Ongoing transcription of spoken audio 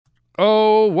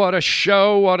Oh, what a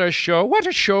show, what a show. What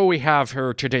a show we have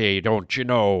here today, don't you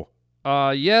know?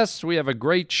 Yes, we have a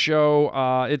great show.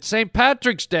 It's St.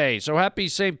 Patrick's Day, so happy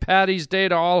St. Patty's Day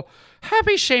to all.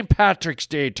 Happy St. Patrick's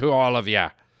Day to all of you.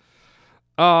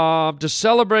 To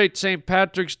celebrate St.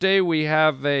 Patrick's Day, we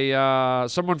have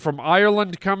someone from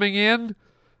Ireland coming in.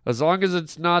 As long as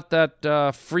it's not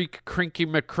that freak KRINKY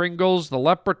McKRINKLES, the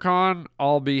Leprechaun,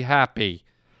 I'll be happy.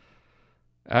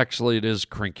 Actually, it is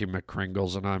KRINKY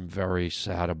McKRINKLES, and I'm very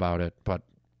sad about it, but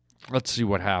let's see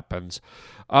what happens.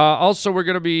 Also, we're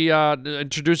going to be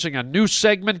introducing a new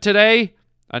segment today,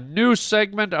 a new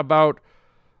segment about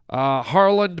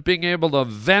Harland being able to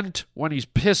vent when he's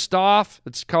pissed off.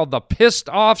 It's called the Pissed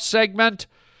Off segment.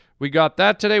 We got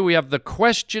that today. We have the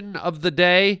question of the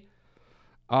day.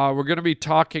 We're going to be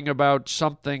talking about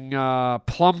something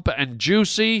plump and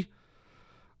juicy.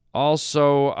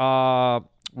 Also,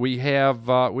 we have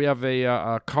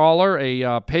a caller,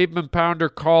 a pavement pounder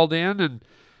called in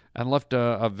and left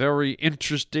a very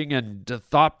interesting and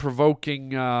thought-provoking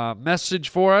message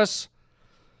for us.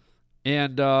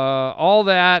 And all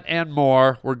that and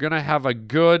more. We're going to have a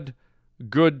good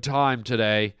time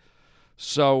today.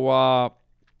 So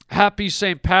happy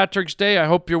St. Patrick's Day. I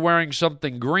hope you're wearing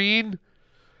something green.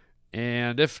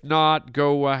 And if not,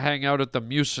 go hang out at the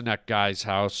Mucinex guy's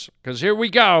house. Because here we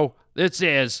go. This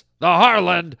is the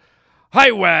Harland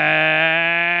Highway.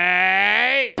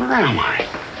 Where am I?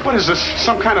 What is this,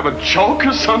 some kind of a joke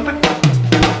or something?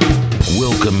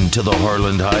 Welcome to the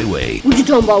Harland Highway. What you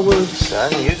talking about, Will?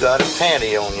 Son, you got a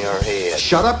panty on your head.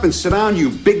 Shut up and sit down, you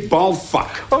big bald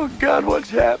fuck. Oh, God, what's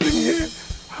happening here?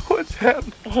 What's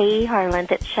happening? Hey,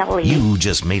 Harland, it's Shelley. You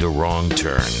just made a wrong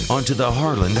turn onto the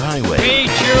Harland Highway. We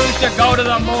choose to go to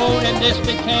the moon in this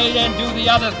decade and do the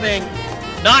other thing.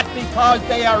 Not because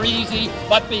they are easy,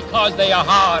 but because they are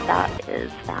hard. That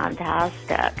is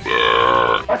fantastic.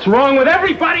 What's wrong with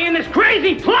everybody in this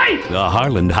crazy place? The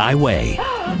Harland Highway.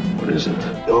 What is it?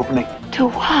 The opening To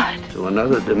what? to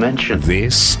another dimension.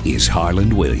 This is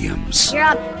Harland Williams. You're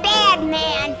a bad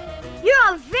man.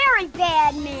 You're a very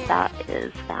bad man. That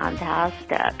is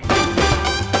fantastic.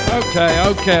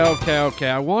 Okay.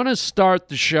 I want to start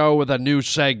the show with a new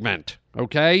segment,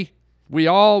 okay? We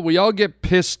all get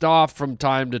pissed off from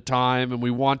time to time, and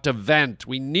we want to vent.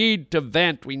 We need to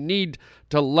vent. We need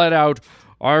to let out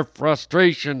our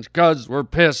frustrations because we're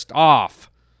pissed off.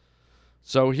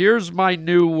 So here's my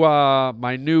new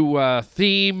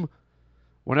theme.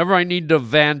 Whenever I need to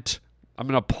vent, I'm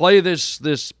gonna play this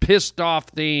pissed off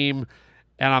theme,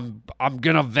 and I'm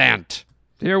gonna vent.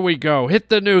 Here we go. Hit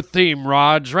the new theme,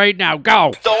 Raj, right now.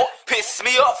 Go. Don't piss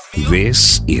me off.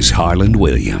 This is Harland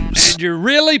Williams. And you're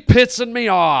really pissing me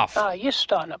off. Oh, you're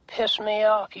starting to piss me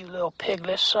off, you little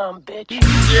piglet son of a bitch.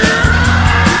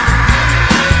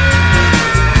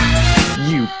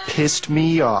 You pissed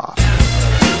me off.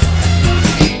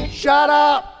 Shut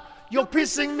up! You're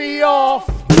pissing me off!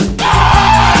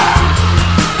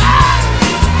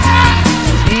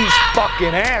 These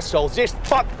fucking assholes, these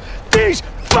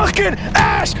fucking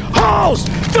assholes!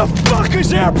 The fuck is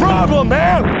their problem,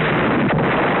 man?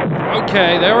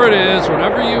 Okay, there it is.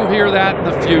 Whenever you hear that in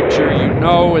the future, you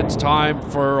know it's time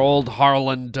for old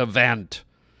Harland to vent.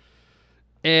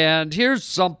 And here's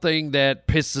something that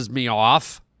pisses me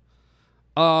off.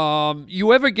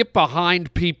 You ever get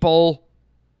behind people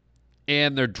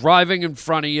and they're driving in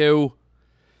front of you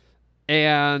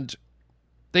and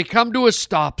they come to a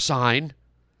stop sign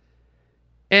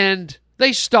and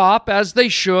they stop as they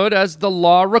should, as the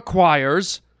law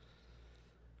requires.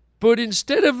 But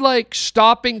instead of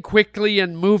stopping quickly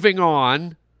and moving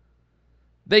on,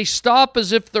 they stop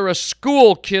as if they're a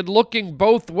school kid looking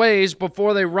both ways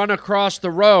before they run across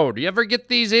the road. You ever get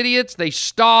these idiots? They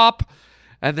stop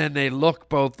and then they look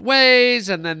both ways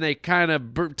and then they kind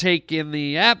of take in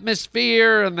the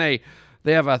atmosphere and they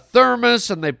have a thermos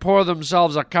and they pour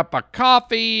themselves a cup of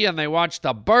coffee and they watch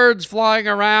the birds flying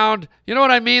around. You know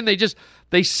what I mean?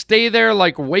 They stay there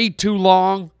way too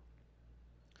long.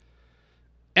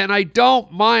 And I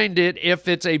don't mind it if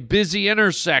it's a busy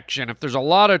intersection. If there's a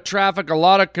lot of traffic, a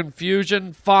lot of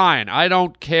confusion, fine. I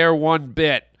don't care one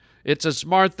bit. It's a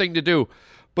smart thing to do.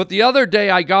 But the other day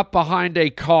I got behind a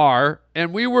car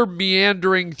and we were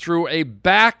meandering through a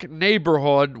back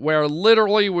neighborhood where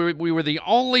literally we were the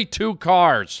only two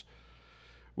cars.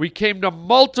 We came to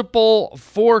multiple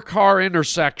 4-car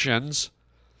intersections.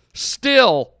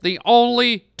 Still the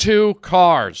only two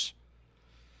cars.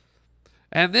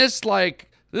 And this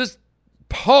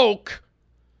poke,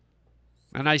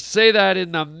 and I say that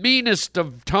in the meanest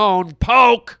of tone,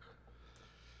 poke,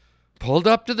 pulled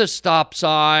up to the stop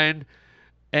sign,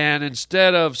 and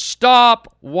instead of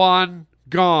stop, one,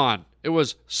 gone. It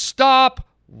was stop.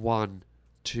 1,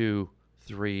 2,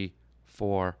 3,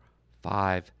 4,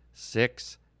 5,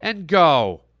 6, and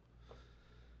go.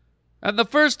 And the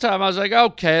first time I was like,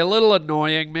 okay, a little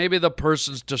annoying. Maybe the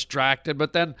person's distracted.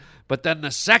 But then the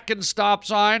second stop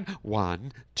sign,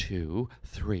 1, 2,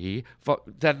 3, 4.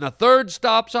 Then the third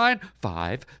stop sign,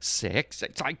 5, 6.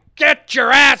 It's like, get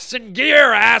your ass in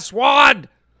gear, asswad.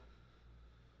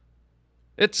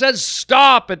 It says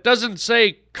stop. It doesn't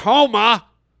say coma.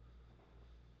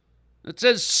 It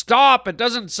says stop. It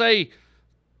doesn't say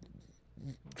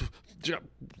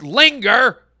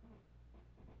linger.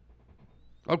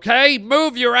 Okay,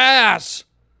 move your ass.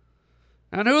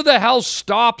 And who the hell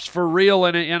stops for real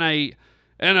in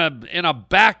a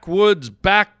backwoods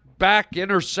back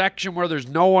intersection where there's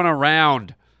no one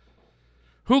around?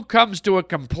 Who comes to a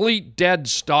complete dead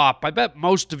stop? I bet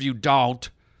most of you don't.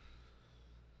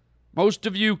 Most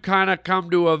of you kind of come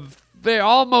to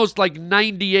almost like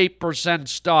 98%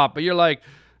 stop, but you're like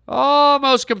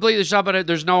almost completely stop, but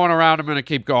there's no one around. I'm going to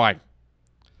keep going.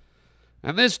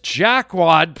 And this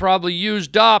jackwad probably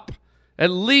used up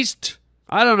at least,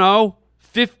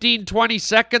 15, 20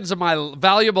 seconds of my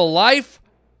valuable life.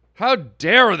 How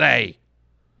dare they?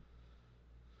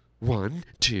 1,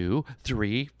 2,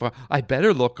 3, 4. I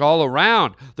better look all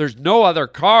around. There's no other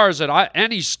cars at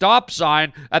any stop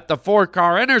sign at the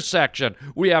 4-car intersection.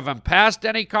 We haven't passed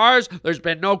any cars. There's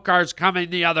been no cars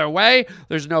coming the other way.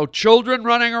 There's no children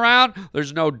running around.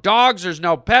 There's no dogs. There's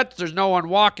no pets. There's no one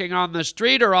walking on the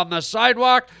street or on the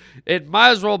sidewalk. It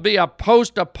might as well be a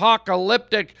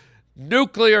post-apocalyptic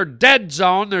nuclear dead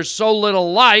zone. There's so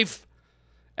little life.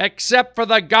 Except for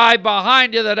the guy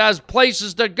behind you that has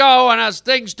places to go and has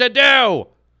things to do.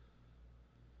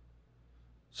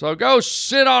 So go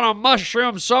sit on a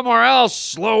mushroom somewhere else,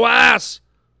 slow ass.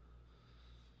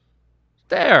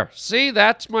 There, see,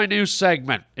 that's my new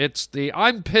segment. It's the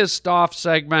I'm pissed off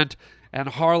segment, and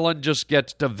Harland just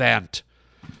gets to vent.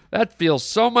 That feels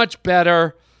so much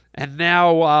better. And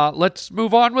now let's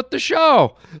move on with the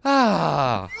show.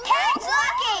 Cat's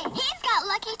lucky. He's got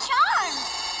lucky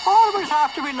charms. Always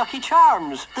after me Lucky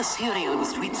Charms, the cereal with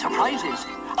sweet surprises.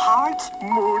 Hearts,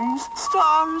 moons,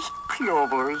 stars,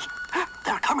 clovers.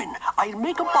 They're coming. I'll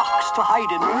make a box to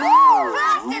hide in.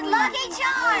 Frosted Lucky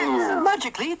Charms.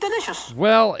 Magically delicious.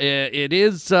 Well, it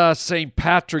is St.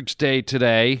 Patrick's Day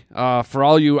today. For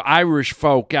all you Irish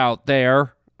folk out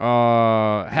there,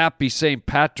 happy St.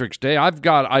 Patrick's Day. I've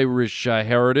got Irish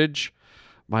heritage.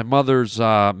 My mother's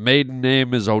maiden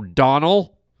name is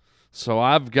O'Donnell. So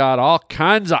I've got all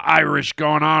kinds of Irish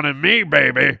going on in me,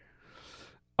 baby.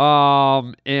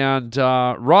 And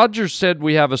Roger said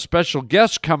we have a special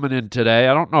guest coming in today.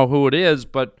 I don't know who it is,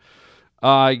 but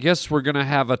I guess we're going to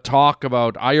have a talk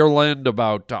about Ireland,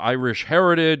 about Irish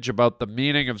heritage, about the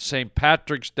meaning of St.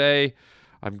 Patrick's Day.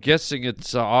 I'm guessing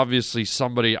it's obviously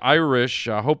somebody Irish,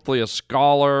 hopefully a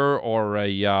scholar or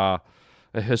a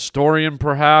historian,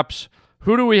 perhaps.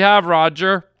 Who do we have,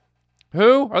 Roger?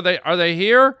 Who? Are they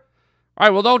here? All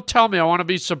right, well, don't tell me. I want to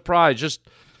be surprised. Just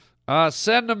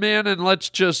send them in and let's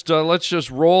just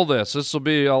roll this. This will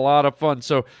be a lot of fun.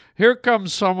 So here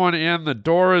comes someone in. The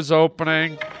door is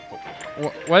opening.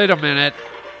 Wait a minute.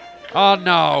 Oh,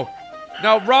 no.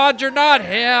 No, Roger, not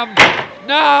him.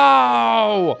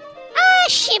 No! Ah,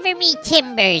 shiver me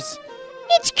timbers.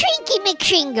 It's Krinky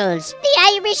McKRINKLES, the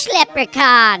Irish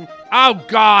leprechaun. Oh,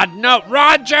 God, no.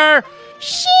 Roger!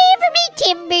 Shiver me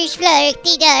timbers,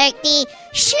 flirty-dirty,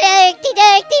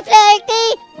 slurty-dirty,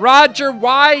 flirty. Roger,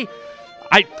 why?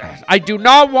 I do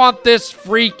not want this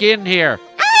freak in here.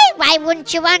 Aye, why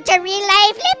wouldn't you want a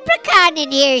real-life leprechaun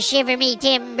in here, shiver me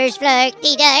timbers,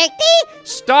 flirty-dirty?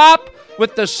 Stop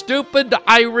with the stupid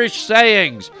Irish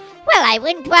sayings. Well, I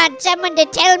wouldn't want someone to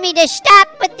tell me to stop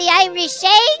with the Irish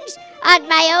sayings. On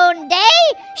my own day,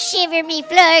 shiver me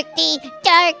flirty,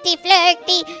 dirty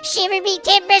flirty, shiver me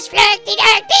timbers, flirty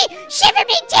dirty, shiver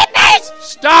me timbers!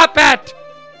 Stop it!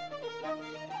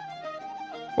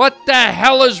 What the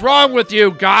hell is wrong with you,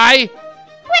 guy?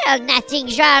 Well,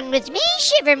 nothing's wrong with me,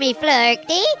 shiver me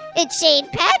flirty. It's St.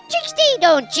 Patrick's Day,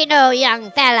 don't you know,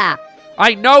 young fella?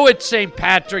 I know it's St.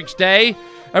 Patrick's Day,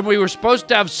 and we were supposed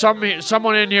to have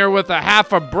someone in here with a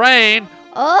half a brain.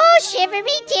 Oh, shiver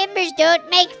me timbers, don't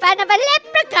make fun of a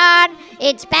leprechaun.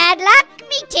 It's bad luck,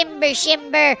 me timber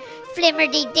shimber.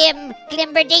 Flimmerdy dim,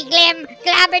 glimberdy glim,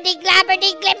 glabberdy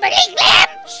glabberdy glimberdy glim.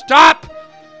 Stop!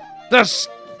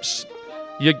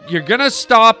 You're gonna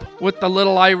stop with the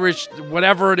little Irish,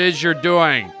 whatever it is you're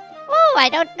doing. Oh, I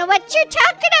don't know what you're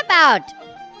talking about.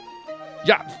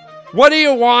 Yeah, what do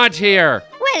you want here?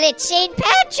 Well, it's St.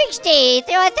 Patrick's Day,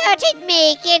 so I thought I'd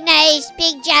make a nice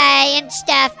big giant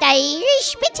stuffed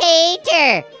Irish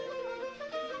potato.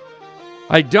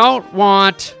 I don't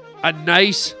want a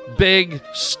nice, big,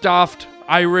 stuffed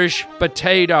Irish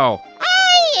potato.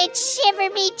 Aye, it's Shiver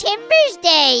Me Timbers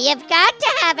Day. You've got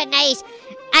to have a nice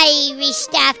Irish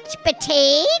stuffed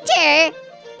potato.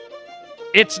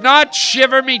 It's not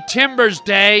Shiver Me Timbers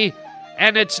Day,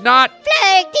 and it's not...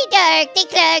 Flirty, dirty,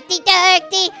 clerky,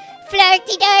 dirty.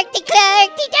 Flirty, dirty,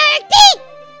 clerky,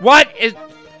 dirty.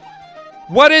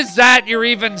 What is that you're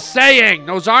even saying?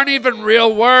 Those aren't even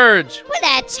real words. Well,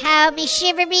 that's how me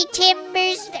Shiver Me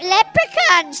Timbers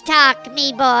leprechauns talk,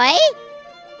 me boy.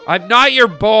 I'm not your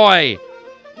boy.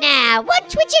 Now,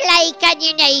 what would you like on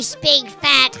your nice, big,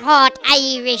 fat, hot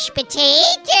Irish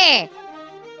potato?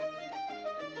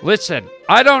 Listen,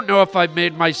 I don't know if I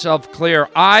made myself clear.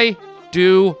 I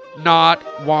do not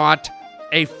want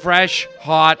a fresh,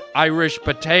 hot Irish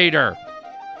potato.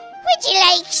 Would you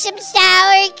like some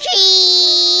sour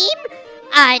cream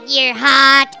on your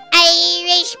hot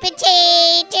Irish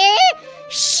potato?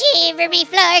 Shiver me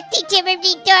flirty, timber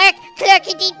me dark,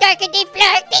 clerkity darkity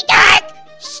flirty dark.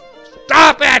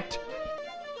 Stop it!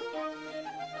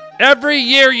 Every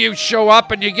year you show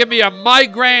up and you give me a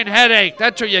migraine headache.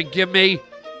 That's what you give me.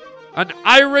 An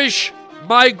Irish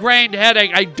migraine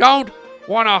headache. I don't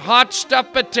want a hot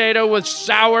stuffed potato with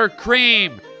sour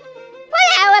cream.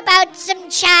 Well, how about some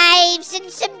chives and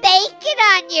some bacon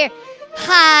on your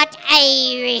hot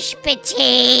Irish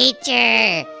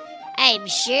potato? I'm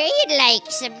sure you'd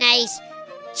like some nice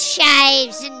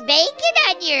chives and bacon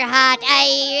on your hot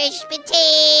Irish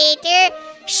potato.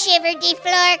 Shiver-de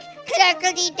flork,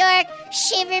 clerkle-de dork,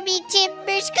 shiver me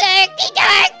timbers, clerky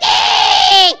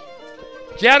dorky!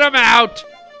 Get him out!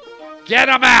 Get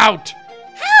him out!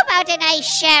 How about a nice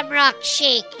shamrock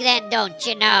shake then, don't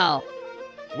you know?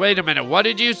 Wait a minute, what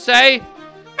did you say? A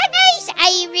nice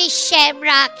Irish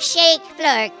shamrock shake,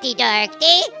 flirty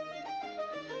dorky.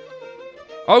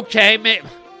 Okay,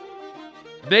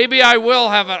 maybe I will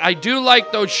have it. I do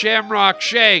like those shamrock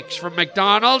shakes from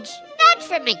McDonald's. Not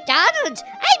from McDonald's.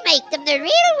 I make them the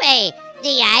real way.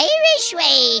 The Irish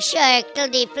way,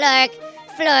 shirkle-de flirk,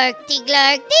 flirty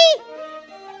glurky.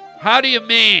 How do you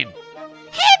mean?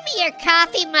 Hand me your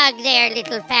coffee mug there,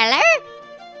 little feller.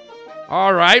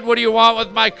 All right, what do you want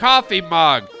with my coffee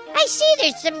mug? I see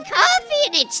there's some coffee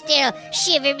in it still,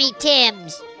 shiver me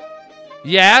Tims.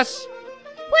 Yes?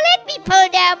 Well, let me pull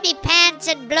down me pants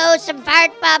and blow some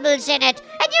fart bubbles in it,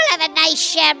 and you'll have a nice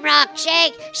shamrock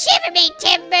shake. Shiver me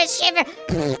timbers, shiver...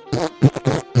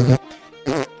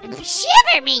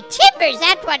 Shiver me timbers,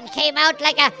 that one came out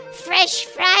like a fresh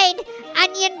fried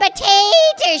onion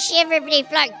potato, shiver me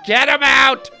flunk. Get him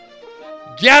out!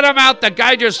 Get him out! The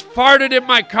guy just farted in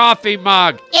my coffee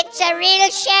mug. It's a real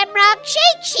shamrock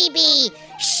shake, she be.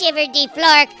 Shiver-de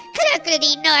flork,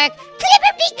 cluckle-de nork,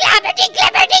 clipper-de glabber-de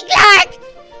glibber-de glork.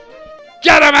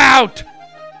 Get him out!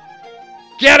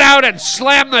 Get out and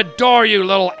slam the door, you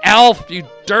little elf, you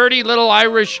dirty little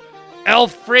Irish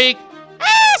elf freak.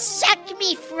 Ah, suck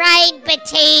me fried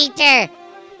potato.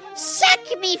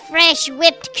 Suck me fresh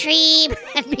whipped cream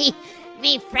and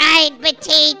me fried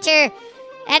potato.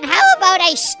 And how about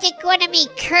I stick one of me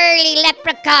curly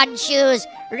leprechaun shoes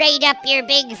right up your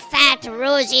big fat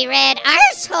rosy red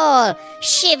arsehole?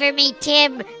 Shiver me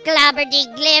Tim, globber-de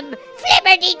glim,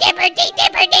 flibber-de dibber-de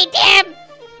dibber-de dim.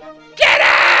 Get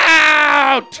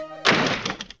out!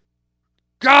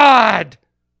 God!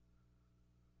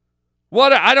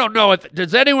 What? I don't know.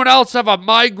 Does anyone else have a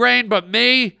migraine but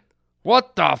me?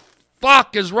 What the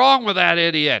fuck is wrong with that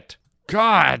idiot?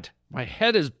 God, my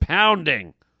head is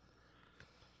pounding.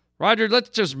 Roger, let's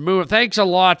just move. Thanks a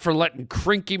lot for letting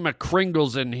Krinky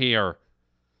McKRINKLES in here.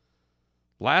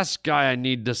 Last guy I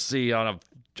need to see on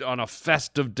a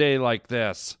festive day like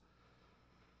this.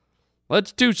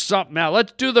 Let's do something now.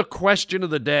 Let's do the question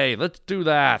of the day. Let's do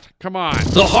that. Come on.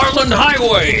 The Harland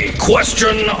Highway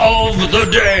question of the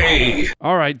day.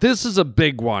 All right, this is a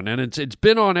big one, and it's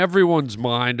been on everyone's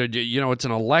mind. You know, it's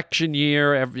an election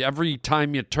year. Every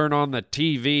time you turn on the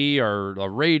TV or the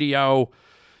radio,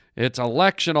 it's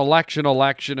election, election,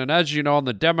 election. And as you know, on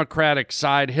the Democratic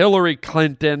side, Hillary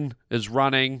Clinton is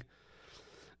running.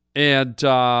 And,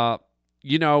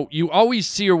 you know, you always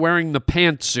see her wearing the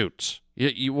pantsuits.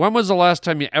 When was the last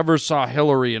time you ever saw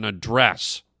Hillary in a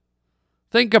dress?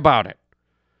 Think about it.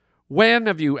 When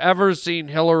have you ever seen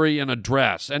Hillary in a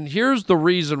dress? And here's the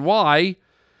reason why.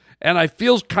 And I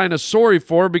feel kind of sorry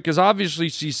for her because obviously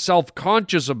she's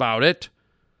self-conscious about it.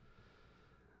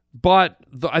 But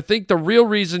I think the real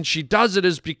reason she does it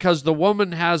is because the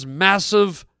woman has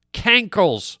massive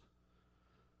cankles.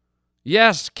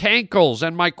 Yes, cankles.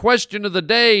 And my question of the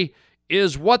day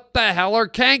is, what the hell are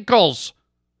cankles?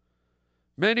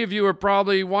 Many of you are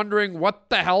probably wondering what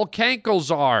the hell cankles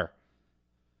are.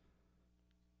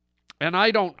 And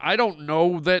I don't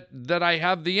know that I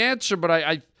have the answer, but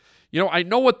I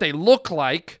know what they look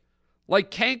like.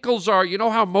 Like cankles are, you know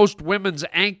how most women's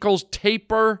ankles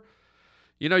taper?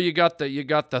 You know, you got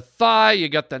the thigh, you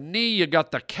got the knee, you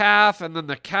got the calf, and then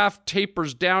the calf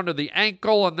tapers down to the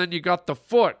ankle, and then you got the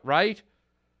foot, right?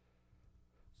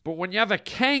 But when you have a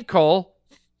cankle,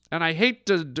 and I hate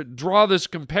to draw this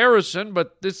comparison,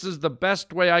 but this is the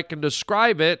best way I can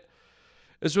describe it,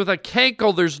 is with a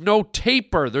cankle, there's no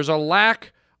taper. There's a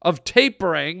lack of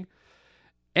tapering,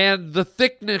 and the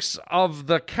thickness of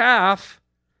the calf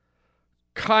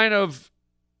kind of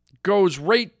goes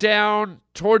right down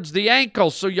towards the ankle,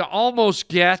 so you almost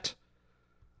get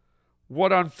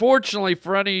what, unfortunately,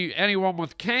 for anyone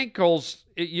with cankles,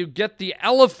 you get the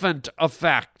elephant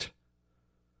effect.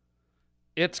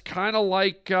 It's kind of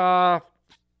like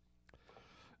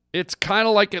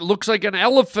it looks like an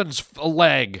elephant's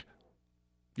leg.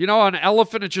 You know, an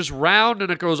elephant, it's just round and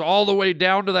it goes all the way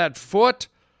down to that foot.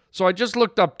 So I just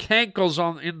looked up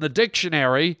cankles in the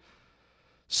dictionary.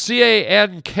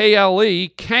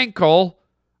 C-A-N-K-L-E, cankle,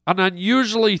 an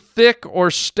unusually thick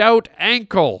or stout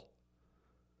ankle.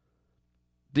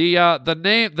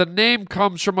 The name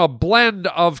comes from a blend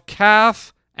of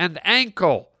calf and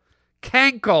ankle.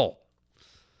 Cankle.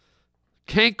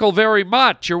 Cankle very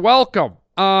much. You're welcome.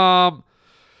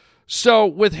 So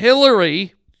with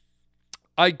Hillary,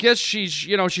 I guess she's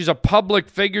a public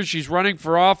figure. She's running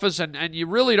for office, and you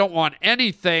really don't want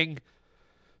anything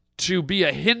to be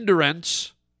a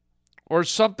hindrance or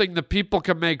something that people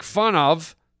can make fun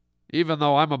of, even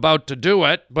though I'm about to do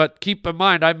it. But keep in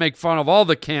mind, I make fun of all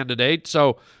the candidates,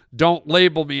 so don't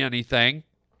label me anything.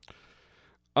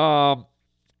 So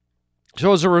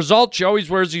as a result, she always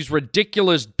wears these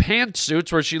ridiculous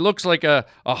pantsuits where she looks like a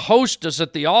hostess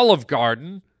at the Olive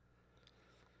Garden.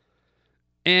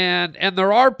 And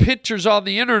there are pictures on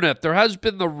the internet. There has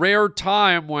been the rare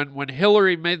time when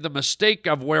Hillary made the mistake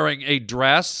of wearing a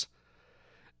dress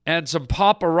and some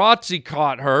paparazzi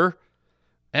caught her,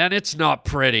 and it's not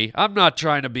pretty. I'm not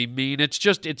trying to be mean.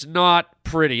 It's not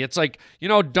pretty. It's like,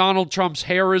 Donald Trump's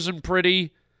hair isn't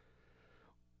pretty,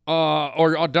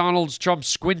 or Donald Trump's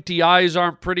squinty eyes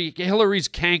aren't pretty. Hillary's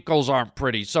cankles aren't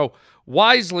pretty. So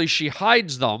wisely, she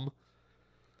hides them.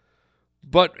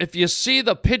 But if you see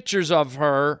the pictures of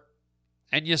her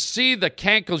and you see the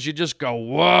cankles, you just go,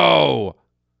 whoa.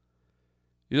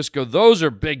 You just go, those are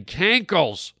big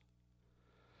cankles.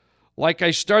 Like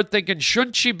I start thinking,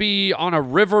 shouldn't she be on a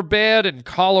riverbed in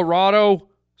Colorado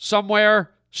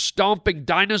somewhere, stomping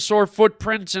dinosaur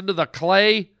footprints into the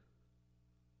clay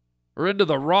or into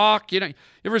the rock? You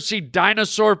ever see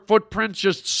dinosaur footprints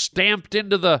just stamped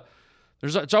into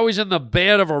it's always in the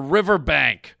bed of a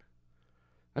riverbank.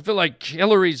 I feel like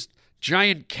Hillary's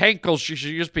giant cankles, she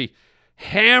should just be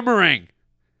hammering,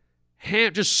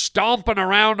 just stomping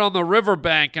around on the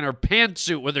riverbank in her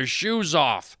pantsuit with her shoes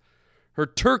off. Her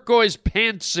turquoise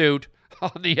pantsuit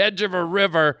on the edge of a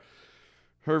river,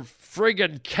 her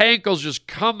friggin' cankles just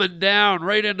coming down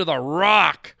right into the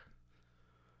rock.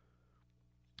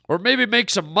 Or maybe make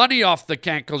some money off the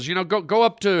cankles. Go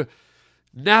up to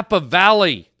Napa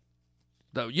Valley,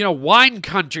 wine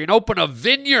country, and open a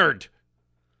vineyard.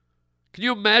 Can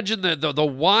you imagine the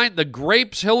wine, the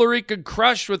grapes Hillary could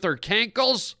crush with her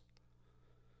cankles?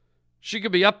 She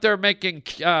could be up there making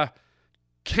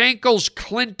Cankles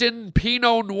Clinton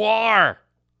Pinot Noir.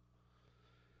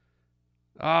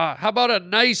 How about a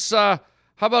nice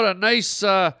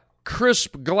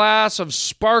crisp glass of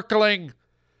sparkling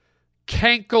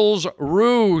Cankles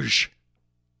Rouge?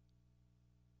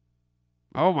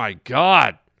 Oh my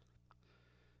God.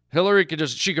 Hillary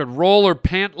she could roll her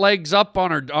pant legs up on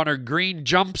her green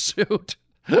jumpsuit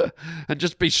and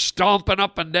just be stomping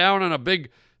up and down in a big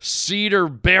cedar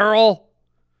barrel,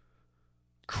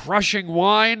 crushing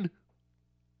wine.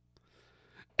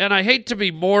 And I hate to be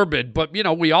morbid, but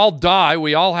we all die.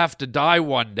 We all have to die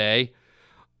one day.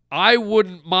 I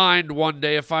wouldn't mind one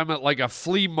day if I'm at like a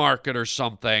flea market or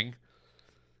something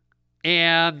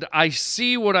and I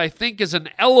see what I think is an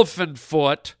elephant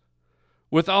foot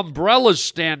with umbrellas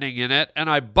standing in it, and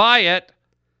I buy it,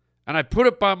 and I put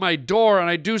it by my door, and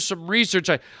I do some research.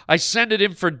 I send it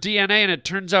in for DNA, and it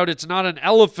turns out it's not an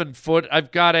elephant foot.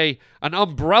 I've got an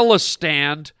umbrella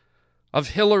stand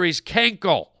of Hillary's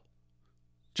cankle.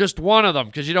 Just one of them,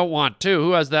 because you don't want two.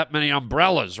 Who has that many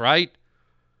umbrellas, right?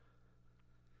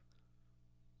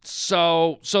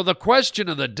 So the question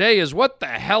of the day is, what the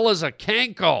hell is a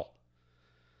cankle?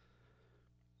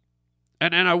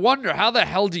 And I wonder, how the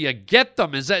hell do you get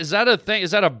them? Is that a thing?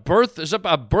 Is that a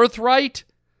birthright?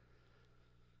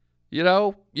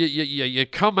 You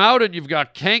come out and you've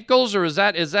got cankles, or is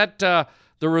that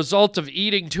the result of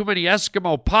eating too many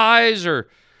Eskimo pies or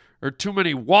too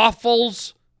many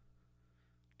waffles,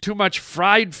 too much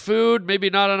fried food, maybe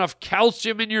not enough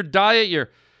calcium in your diet, your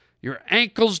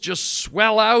ankles just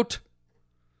swell out.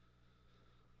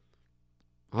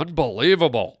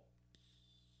 Unbelievable.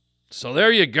 So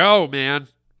there you go, man.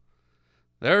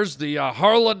 There's the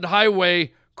Harland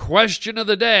Highway question of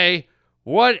the day.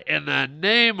 What in the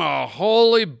name of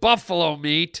holy buffalo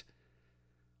meat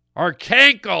are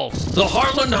cankles? The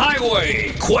Harland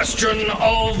Highway question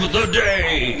of the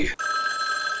day.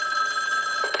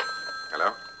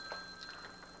 Hello?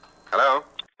 Hello?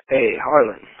 Hey,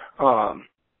 Harlan.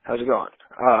 How's it going?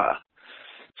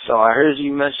 So I heard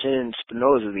you mention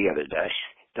Spinoza the other day.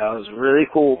 That was really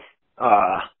cool,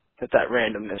 that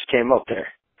randomness came up there.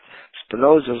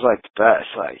 Spinoza's like the best.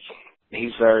 Like,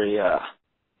 he's very,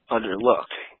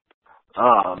 underlooked.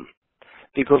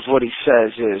 Because what he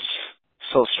says is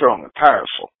so strong and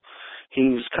powerful. He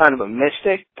was kind of a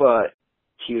mystic, but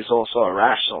he was also a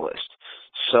rationalist.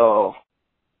 So,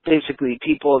 basically,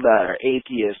 people that are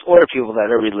atheists or people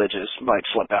that are religious might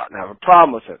flip out and have a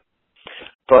problem with him.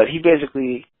 But he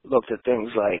basically looked at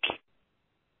things like,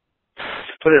 to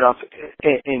put it up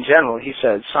in general, he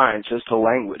said science is the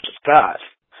language of God.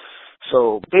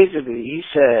 So basically, he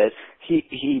said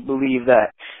he believed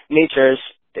that nature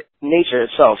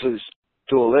itself is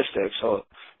dualistic, so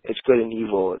it's good and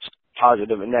evil, it's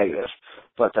positive and negative,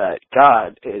 but that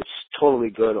God is totally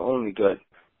good, only good,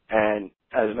 and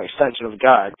as an extension of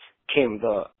God came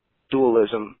the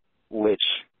dualism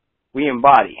which we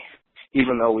embody,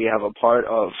 even though we have a part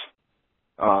of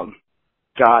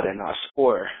God in us,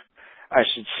 or I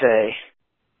should say,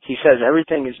 he says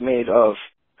everything is made of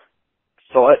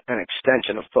thought and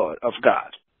extension of thought of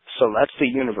God. So that's the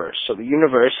universe. So the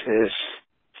universe is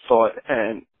thought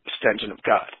and extension of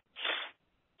God.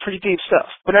 Pretty deep stuff.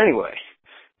 But anyway,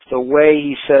 the way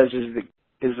he says is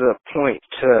the point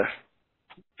to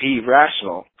be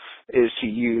rational is to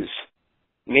use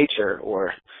nature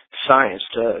or science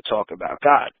to talk about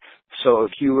God. So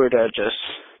if you were to just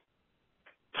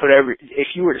if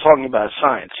you were talking about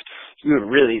science, you would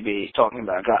really be talking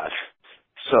about God.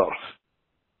 So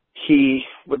he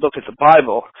would look at the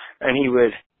Bible and he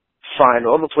would find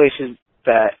all the places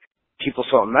that people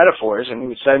saw metaphors and he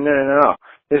would say, no,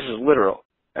 this is literal.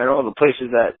 And all the places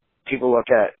that people look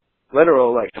at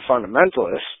literal, like the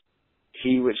fundamentalists,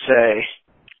 he would say,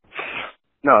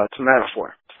 no, it's a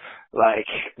metaphor. Like,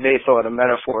 they thought a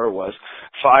metaphor was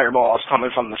fireballs coming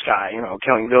from the sky,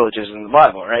 killing villages in the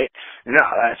Bible, right? No,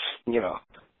 that's,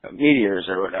 meteors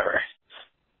or whatever.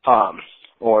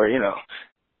 Or,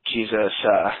 Jesus,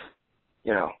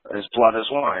 his blood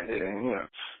is wine,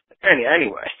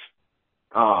 Anyway.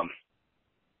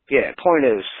 Point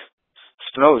is,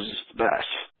 Spinoza's the best.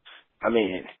 I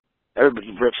mean,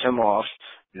 everybody rips him off.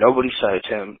 Nobody cites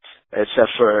him,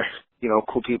 except for,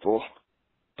 cool people.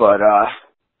 But,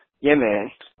 yeah,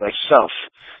 man, like yourself.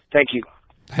 Thank you.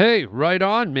 Hey, right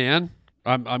on, man.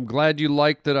 I'm glad you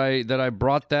liked that I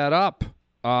brought that up.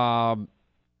 I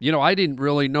didn't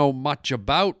really know much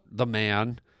about the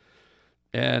man,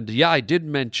 and yeah, I did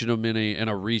mention him in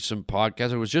a recent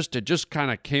podcast. It just kind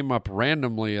of came up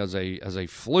randomly as a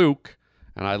fluke,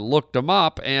 and I looked him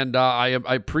up, and I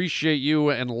appreciate you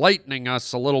enlightening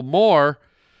us a little more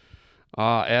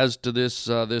as to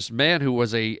this man who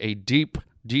was a deep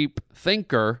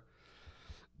thinker.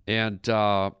 And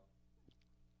I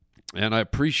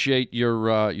appreciate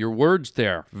your words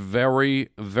there. Very,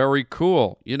 very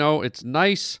cool. It's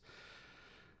nice.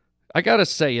 I gotta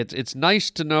say, it's nice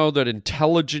to know that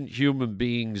intelligent human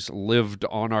beings lived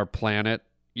on our planet.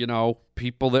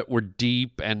 People that were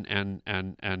deep and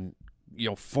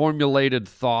formulated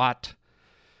thought.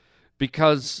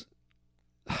 Because,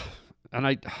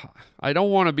 and I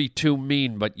don't want to be too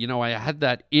mean, but I had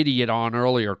that idiot on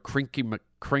earlier, KRINKY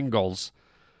McKRINKLES,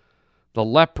 the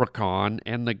Leprechaun,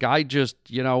 and the guy just,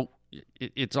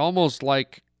 it's almost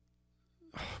like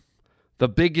the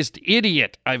biggest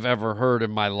idiot I've ever heard in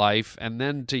my life, and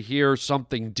then to hear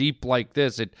something deep like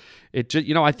this, it just,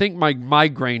 I think my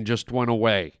migraine just went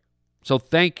away. So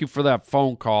thank you for that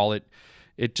phone call. It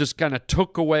just kind of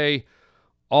took away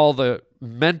all the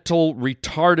mental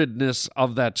retardedness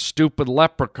of that stupid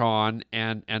leprechaun,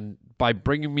 and by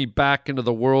bringing me back into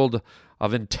the world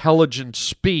of intelligent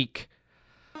speak,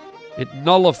 it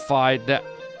nullified that.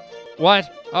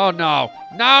 What? Oh, no.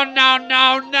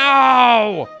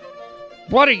 No.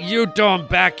 What are you doing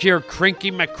back here,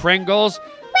 KRINKY McKRINKLES?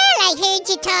 Well, I heard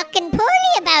you talking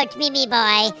poorly about me, me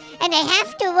boy, and I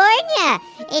have to warn you,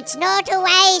 it's not a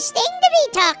wise thing to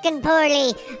be talking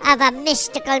poorly of a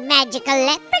mystical, magical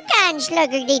leprechaun,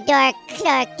 sluggerdy dork,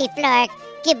 clarky flork.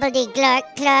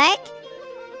 Gibbledy-glurk-clerk.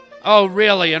 Oh,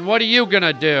 really? And what are you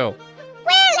gonna do?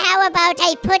 Well, how about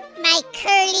I put my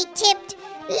curly-tipped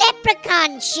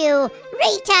leprechaun shoe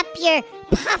right up your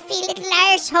puffy little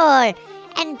arsehole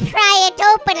and pry it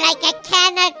open like a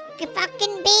can of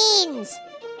fucking beans?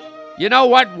 You know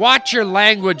what? Watch your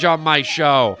language on my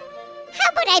show. How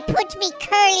about I put me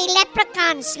curly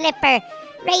leprechaun slipper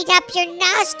right up your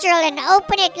nostril and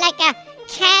open it like a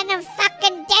can of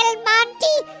fucking Del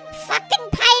Monte fucking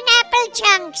pineapple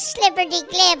chunks?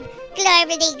 Slibberdy-glib,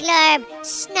 glurbledy-glurb,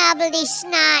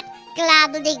 snobbledy-snot,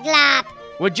 globbledy-glop.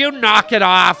 Would you knock it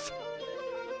off?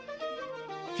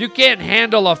 If you can't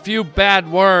handle a few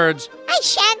bad words... I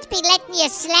shan't be letting you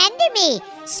slander me,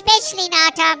 especially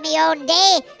not on me own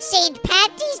day, St.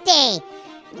 Patty's Day.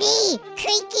 Me,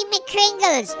 Krinky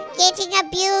McKrinkles, getting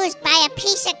abused by a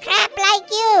piece of crap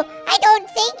like you? I don't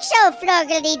think so,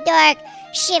 Flurgledy-dork.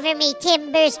 Shiver me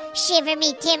timbers,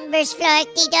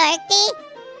 flirty-dorky.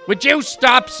 Would you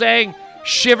stop saying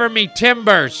shiver me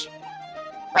timbers?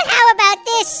 Well, how about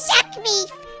this? Suck me,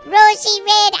 rosy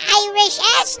red Irish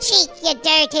ass cheek, you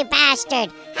dirty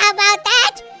bastard. How about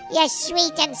that, you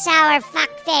sweet and sour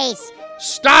fuckface?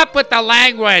 Stop with the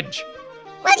language.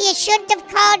 Well, you shouldn't have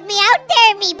called me out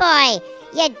there, me boy.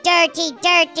 You dirty,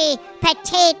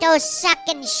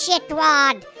 potato-sucking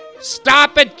shitwad.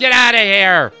 Stop it. Get out of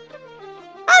here.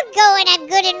 I'll go when I'm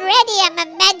good and ready. I'm a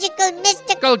magical,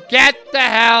 mystical... Get the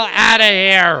hell out of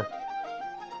here.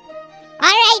 All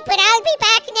right, but I'll be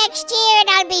back next year and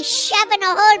I'll be shoving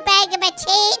a whole bag of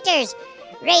potatoes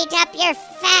right up your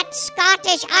fat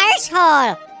Scottish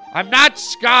arsehole. I'm not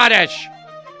Scottish.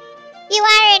 You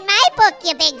are in my book,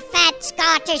 you big fat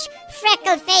Scottish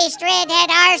freckle-faced redhead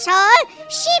arsehole.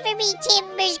 Shiver me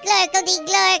timbers,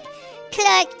 glurkledy-glurk,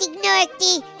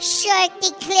 clerkdy-gnorkdy,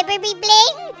 shorkdy-clibberby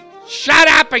bling. Shut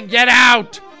up and get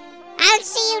out. I'll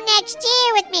see you next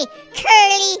year with me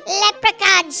curly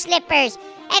leprechaun slippers,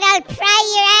 and I'll pry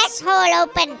your asshole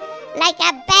open like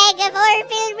a bag of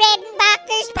Orville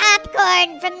Redenbacher's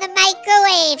popcorn from the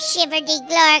microwave,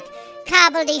 shiverdy-glurk,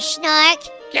 cobbledy-schnork.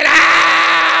 Get out!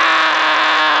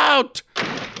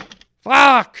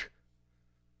 Fuck!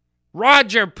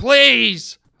 Roger,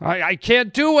 please! I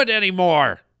can't do it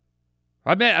anymore.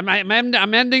 I'm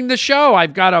ending the show.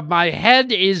 My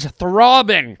head is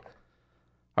throbbing.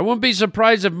 I wouldn't be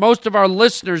surprised if most of our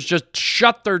listeners just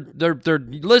shut their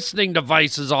listening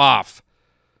devices off.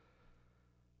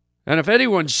 And if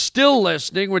anyone's still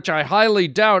listening, which I highly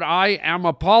doubt, I am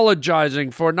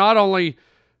apologizing for not only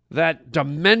that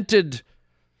demented,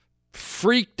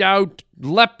 freaked out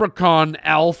leprechaun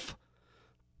elf,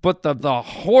 but the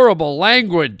horrible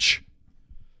language.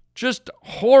 Just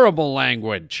horrible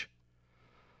language.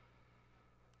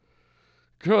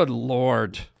 Good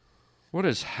Lord. What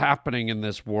is happening in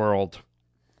this world?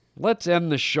 Let's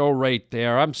end the show right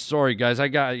there. I'm sorry, guys.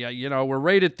 We're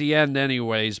right at the end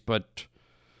anyways, but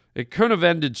it couldn't have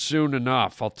ended soon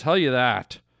enough. I'll tell you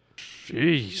that.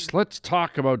 Jeez, let's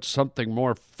talk about something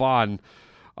more fun.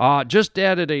 Just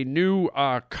added a new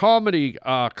comedy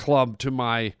club to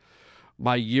my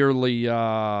yearly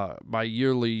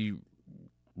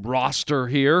roster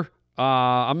here.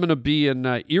 I'm going to be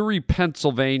in Erie,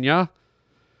 Pennsylvania.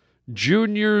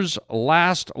 Junior's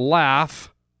Last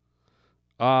Laugh.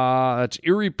 That's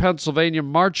Erie, Pennsylvania,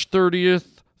 March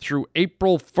 30th through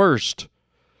April 1st.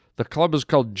 The club is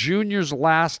called Junior's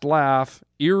Last Laugh,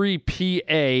 Erie,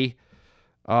 PA,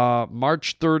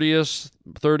 March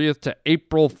 30th to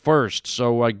April 1st.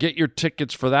 So get your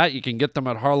tickets for that. You can get them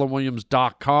at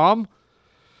harlandwilliams.com,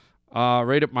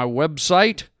 right at my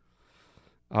website.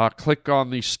 Click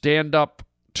on the stand-up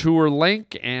tour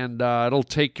link, and it'll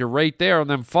take you right there. And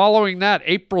then following that,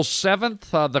 April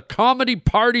 7th, the comedy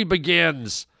party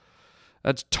begins.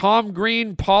 That's Tom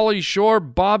Green, Pauly Shore,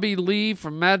 Bobby Lee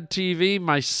from Mad TV,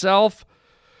 myself.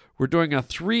 We're doing a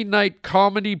 3-night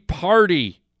comedy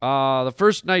party. The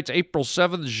first night's April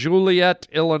 7th, Joliet,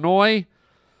 Illinois,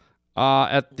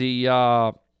 at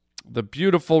the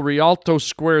beautiful Rialto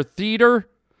Square Theater.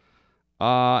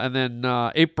 And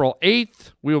then April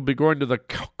 8th, we will be going to the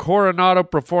Coronado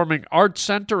Performing Arts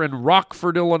Center in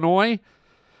Rockford, Illinois.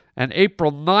 And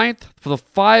April 9th for the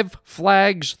Five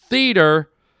Flags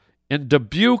Theater in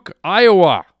Dubuque,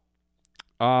 Iowa.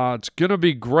 It's going to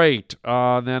be great.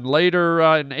 And then later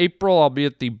in April, I'll be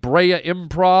at the Brea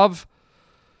Improv.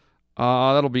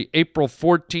 That'll be April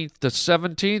 14th to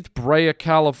 17th, Brea,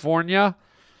 California.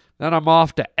 Then I'm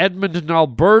off to Edmonton,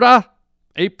 Alberta.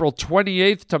 April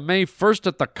 28th to May 1st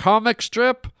at the Comic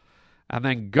Strip, and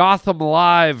then Gotham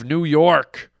Live, New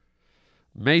York.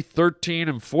 May 13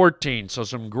 and 14. So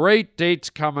some great dates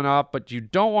coming up, but you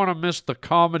don't want to miss the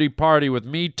comedy party with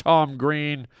me, Tom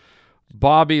Green,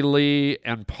 Bobby Lee,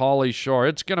 and Pauly Shore.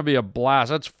 It's going to be a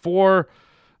blast. That's 4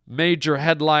 major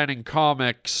headlining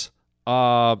comics,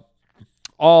 all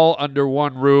under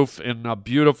one roof in a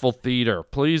beautiful theater.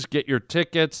 Please get your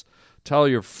tickets. Tell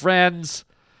your friends.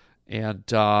 And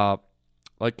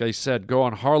like I said, go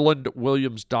on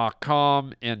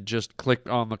harlandwilliams.com and just click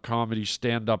on the Comedy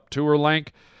Stand-Up Tour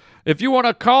link. If you want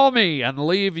to call me and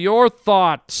leave your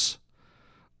thoughts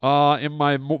in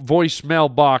my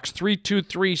voicemail box,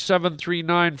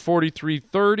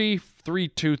 323-739-4330,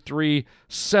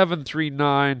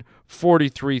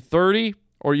 323-739-4330,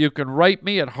 or you can write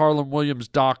me at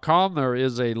harlandwilliams.com. There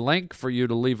is a link for you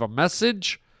to leave a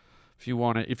message if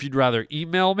you'd rather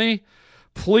email me.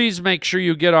 Please make sure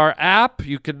you get our app.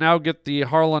 You can now get the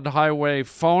Harland Highway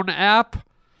phone app.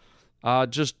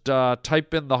 Just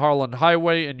type in the Harland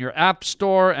Highway in your app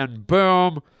store, and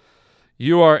boom,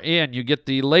 you are in. You get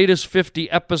the latest 50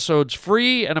 episodes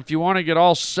free, and if you want to get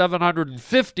all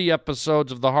 750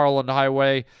 episodes of the Harland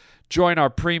Highway, join our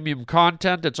premium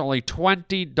content. It's only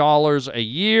 $20 a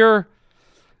year.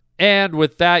 And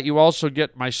with that, you also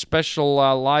get my special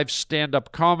live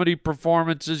stand-up comedy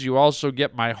performances. You also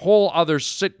get my whole other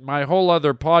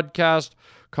podcast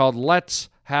called Let's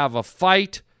Have a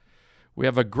Fight. We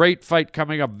have a great fight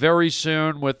coming up very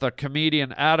soon with a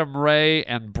comedian Adam Ray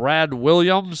and Brad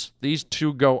Williams. These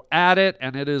two go at it,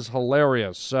 and it is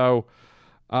hilarious. So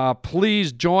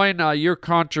please join. Your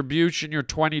contribution, your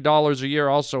 $20 a year,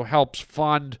 also helps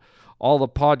fund all the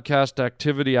podcast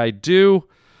activity I do.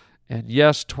 And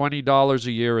yes, $20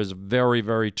 a year is very,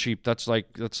 very cheap. That's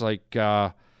like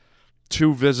 2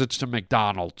 visits to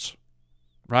McDonald's,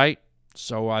 right?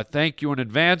 So thank you in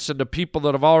advance. And to people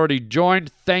that have already joined,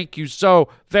 thank you so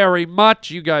very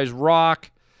much. You guys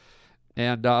rock.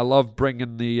 And I love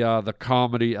bringing the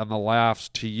comedy and the laughs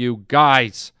to you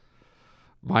guys.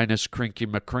 Minus Krinky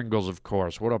McKrinkles, of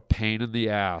course. What a pain in the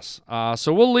ass.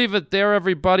 So we'll leave it there,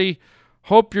 everybody.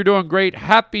 Hope you're doing great.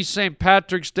 Happy St.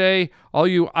 Patrick's Day, all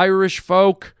you Irish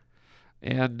folk,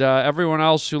 and everyone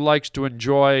else who likes to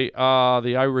enjoy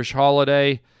the Irish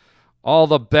holiday. All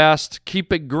the best.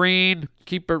 Keep it green.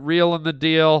 Keep it real in the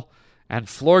deal. And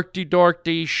florky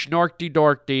dorky, schnorky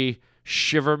dorky,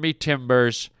 shiver me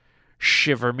timbers,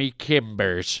 shiver me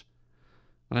kimbers.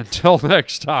 And until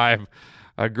next time,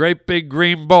 a great big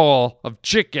green bowl of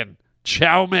chicken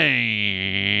chow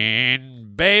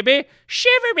mein, baby.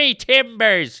 Shiver me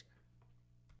timbers.